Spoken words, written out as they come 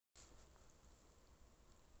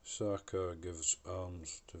Sakka gives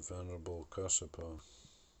alms to Venerable Kassapa.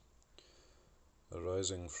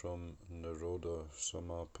 Arising from Nirodha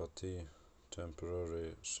Samapatti,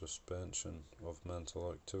 temporary suspension of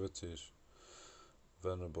mental activities,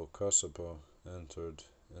 Venerable Kassapa entered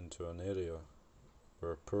into an area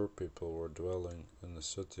where poor people were dwelling in the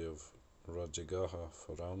city of Rajagaha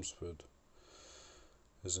for alms food.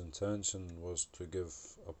 His intention was to give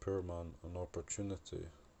a poor man an opportunity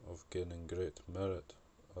of gaining great merit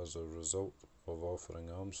as a result of offering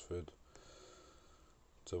alms food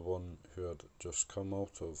to one who had just come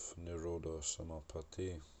out of Nirodha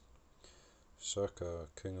Samapatti. Sakka,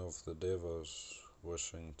 king of the Devas,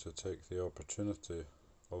 wishing to take the opportunity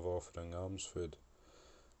of offering alms food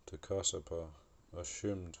to Kassapa,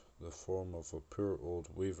 assumed the form of a poor old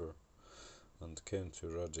weaver and came to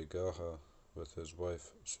Rajagaha with his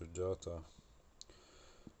wife Sujata.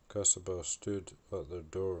 Kassapa stood at their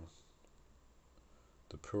door.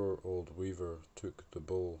 The poor old weaver took the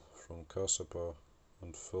bowl from Kassapa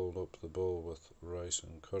and filled up the bowl with rice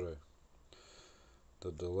and curry.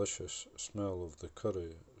 The delicious smell of the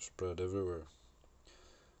curry spread everywhere.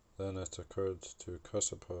 Then it occurred to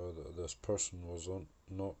Kassapa that this person was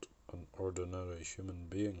not an ordinary human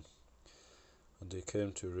being, and he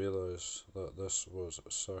came to realize that this was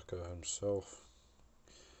Sakka himself.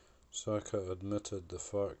 Sakka admitted the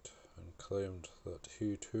fact and claimed that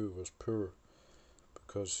he too was poor,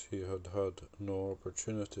 because he had had no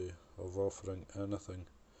opportunity of offering anything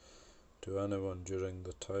to anyone during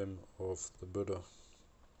the time of the Buddha.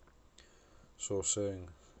 So saying,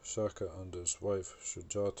 Sakka and his wife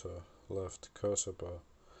Sujata left Kassapa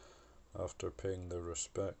after paying their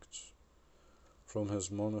respects. From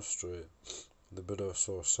his monastery, the Buddha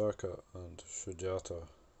saw Sakka and Sujata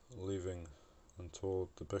leaving and told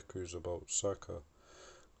the bhikkhus about Sakka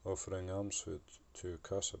offering alms food to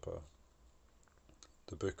Kassapa.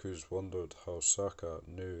 The bhikkhus wondered how Sakka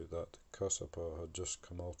knew that Kassapa had just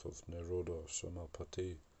come out of Nirodha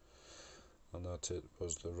Samapatti, and that it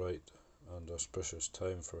was the right and auspicious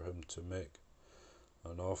time for him to make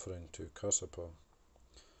an offering to Kassapa.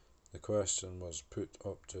 The question was put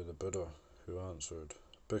up to the Buddha, who answered,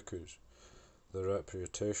 "Bhikkhus, the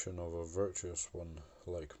reputation of a virtuous one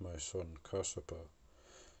like my son Kassapa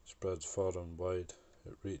spreads far and wide.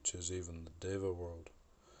 It reaches even the Deva world.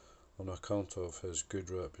 On account of his good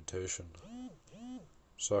reputation,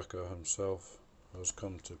 Sakka himself has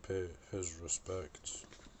come to pay his respects."